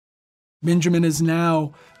Benjamin is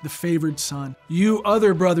now the favored son. You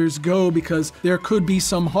other brothers go because there could be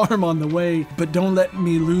some harm on the way, but don't let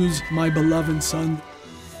me lose my beloved son.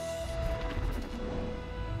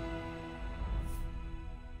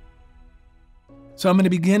 So I'm going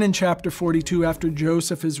to begin in chapter 42 after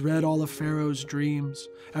Joseph has read all of Pharaoh's dreams,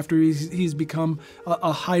 after he's become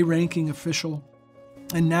a high-ranking official.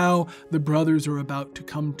 And now the brothers are about to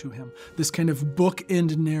come to him. This kind of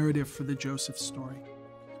bookend narrative for the Joseph story.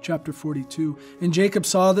 Chapter 42. And Jacob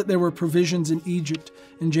saw that there were provisions in Egypt.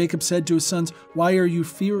 And Jacob said to his sons, "Why are you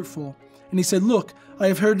fearful?" And he said, "Look, I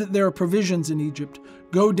have heard that there are provisions in Egypt.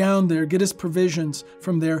 Go down there, get us provisions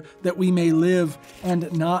from there, that we may live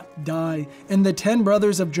and not die." And the 10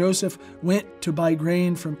 brothers of Joseph went to buy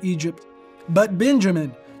grain from Egypt. But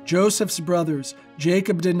Benjamin, Joseph's brothers,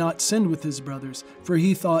 Jacob did not send with his brothers, for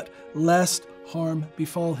he thought, lest harm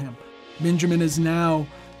befall him. Benjamin is now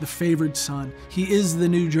the favored son. He is the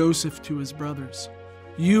new Joseph to his brothers.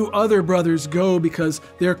 You other brothers go because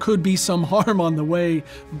there could be some harm on the way,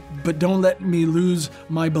 but don't let me lose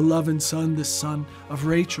my beloved son, the son of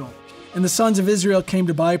Rachel. And the sons of Israel came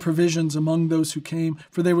to buy provisions among those who came,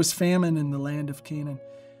 for there was famine in the land of Canaan.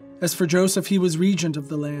 As for Joseph, he was regent of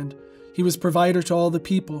the land. He was provider to all the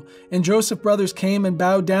people. And Joseph's brothers came and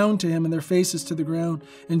bowed down to him and their faces to the ground.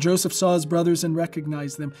 And Joseph saw his brothers and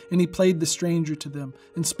recognized them. And he played the stranger to them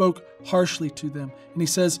and spoke harshly to them. And he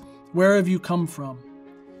says, "Where have you come from?"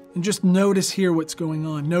 And just notice here what's going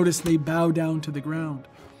on. Notice they bow down to the ground.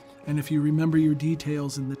 And if you remember your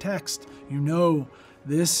details in the text, you know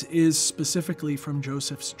this is specifically from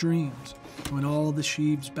Joseph's dreams, when all the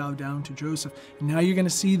sheaves bow down to Joseph. And now you're going to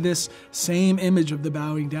see this same image of the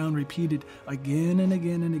bowing down repeated again and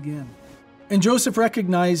again and again. And Joseph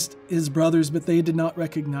recognized his brothers, but they did not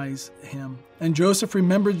recognize him. And Joseph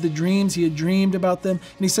remembered the dreams he had dreamed about them,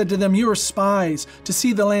 and he said to them, "You are spies. To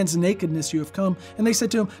see the land's nakedness you have come." And they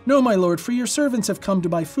said to him, "No, my lord, for your servants have come to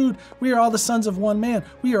buy food. We are all the sons of one man.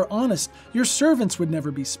 We are honest. Your servants would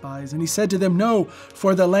never be spies." And he said to them, "No,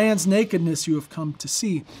 for the land's nakedness you have come to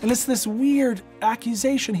see." And it's this weird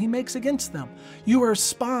accusation he makes against them. You are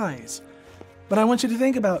spies. But I want you to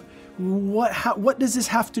think about what does this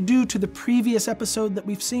have to do to the previous episode that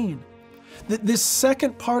we've seen? This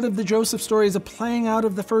second part of the Joseph story is a playing out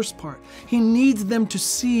of the first part. He needs them to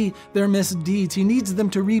see their misdeeds. He needs them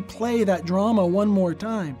to replay that drama one more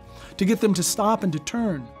time, to get them to stop and to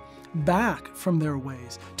turn back from their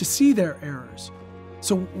ways, to see their errors.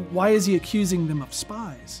 So why is he accusing them of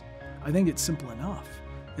spies? I think it's simple enough.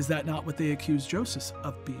 Is that not what they accused Joseph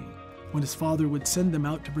of being when his father would send them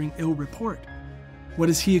out to bring ill report? What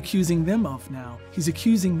is he accusing them of now? He's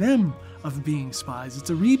accusing them of being spies. It's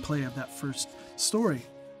a replay of that first story.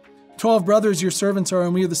 12 brothers your servants are,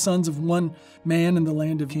 and we are the sons of one man in the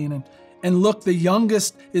land of Canaan. And look, the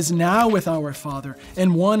youngest is now with our father,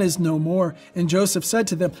 and one is no more. And Joseph said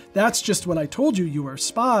to them, "That's just what I told you. You are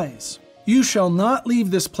spies. You shall not leave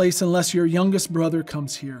this place unless your youngest brother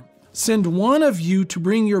comes here. Send one of you to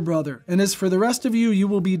bring your brother, and as for the rest of you, you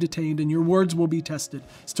will be detained, and your words will be tested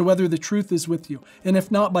as to whether the truth is with you. And if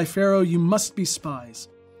not, by Pharaoh, you must be spies."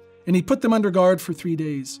 And he put them under guard for 3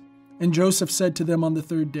 days. And Joseph said to them on the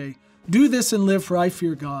 3rd day, "Do this and live, for I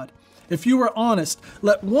fear God. If you are honest,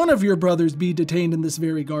 let one of your brothers be detained in this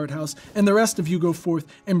very guardhouse, and the rest of you go forth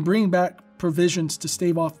and bring back provisions to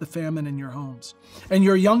stave off the famine in your homes. And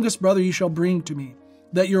your youngest brother you shall bring to me,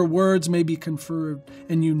 that your words may be confirmed,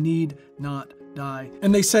 and you need not die."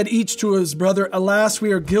 And they said each to his brother, "Alas,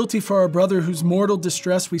 we are guilty for our brother whose mortal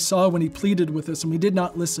distress we saw when he pleaded with us, and we did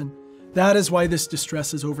not listen. That is why this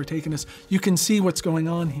distress has overtaken us." You can see what's going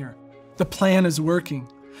on here. The plan is working.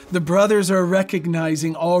 The brothers are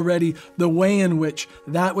recognizing already the way in which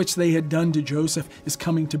that which they had done to Joseph is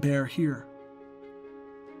coming to bear here.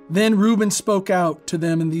 Then Reuben spoke out to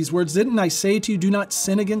them in these words, "Didn't I say to you, do not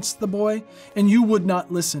sin against the boy? And you would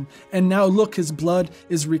not listen. And now look, his blood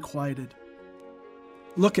is requited."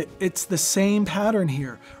 Look, it's the same pattern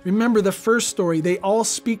here. Remember the first story, they all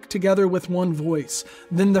speak together with one voice.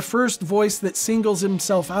 Then the first voice that singles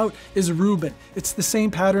himself out is Reuben. It's the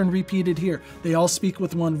same pattern repeated here. They all speak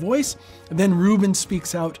with one voice, and then Reuben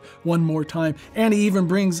speaks out one more time. And he even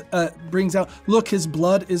brings out, "Look, his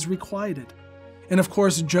blood is requited." And of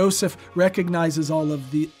course, Joseph recognizes all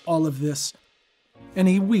of this, and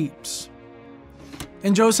he weeps.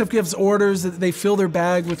 And Joseph gives orders that they fill their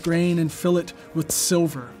bag with grain and fill it with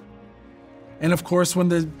silver. And of course, when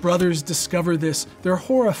the brothers discover this, they're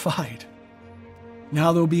horrified.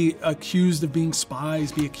 Now they'll be accused of being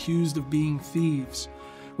spies, be accused of being thieves.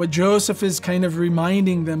 What Joseph is kind of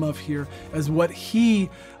reminding them of here is what he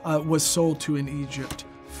was sold to in Egypt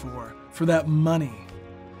for that money.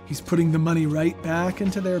 He's putting the money right back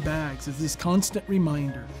into their bags as this constant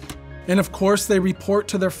reminder. And of course, they report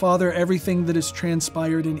to their father everything that has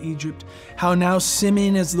transpired in Egypt, how now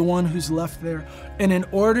Simeon is the one who's left there. And in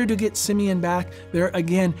order to get Simeon back, there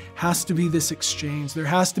again has to be this exchange. There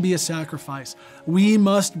has to be a sacrifice. We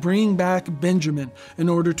must bring back Benjamin in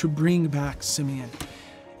order to bring back Simeon.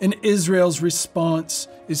 And Israel's response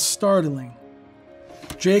is startling.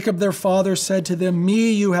 Jacob their father said to them,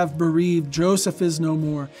 "Me you have bereaved, Joseph is no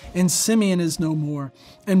more, and Simeon is no more,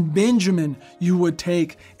 and Benjamin you would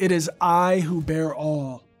take. It is I who bear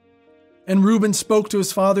all." And Reuben spoke to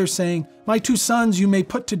his father, saying, "My 2 sons you may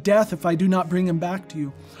put to death if I do not bring him back to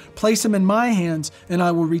you. Place him in my hands, and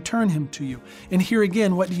I will return him to you." And here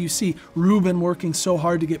again, what do you see? Reuben working so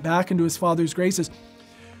hard to get back into his father's graces,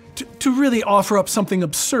 to really offer up something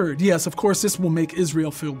absurd. Yes, of course, this will make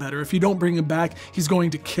Israel feel better. If you don't bring him back, he's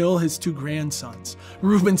going to kill his 2 grandsons.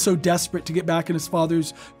 Reuben's so desperate to get back in his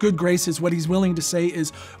father's good graces, what he's willing to say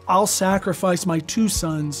is, "I'll sacrifice my 2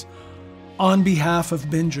 sons on behalf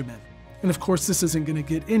of Benjamin." And of course, this isn't going to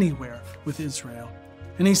get anywhere with Israel.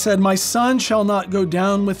 And he said, "My son shall not go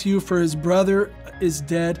down with you, for his brother is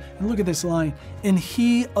dead." And look at this line, "and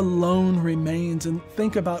he alone remains." And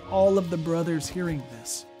think about all of the brothers hearing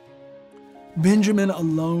this. Benjamin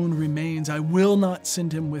alone remains. I will not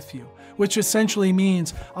send him with you, which essentially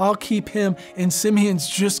means I'll keep him and Simeon's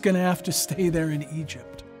just going to have to stay there in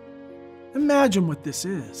Egypt. Imagine what this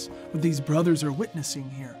is, what these brothers are witnessing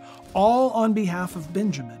here, all on behalf of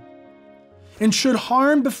Benjamin. "And should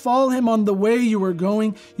harm befall him on the way you are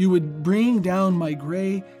going, you would bring down my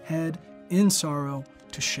gray head in sorrow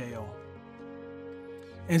to Sheol."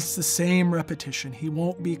 And it's the same repetition. He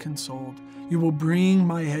won't be consoled. "You will bring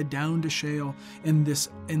my head down to Sheol in this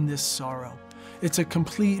sorrow." It's a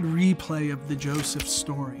complete replay of the Joseph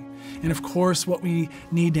story. And of course, what we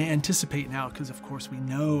need to anticipate now, because of course we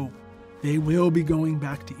know they will be going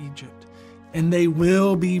back to Egypt, and they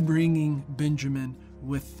will be bringing Benjamin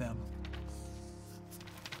with them.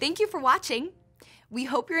 Thank you for watching. We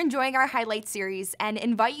hope you're enjoying our highlight series and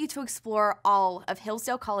invite you to explore all of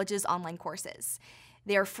Hillsdale College's online courses.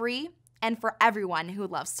 They are free and for everyone who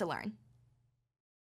loves to learn.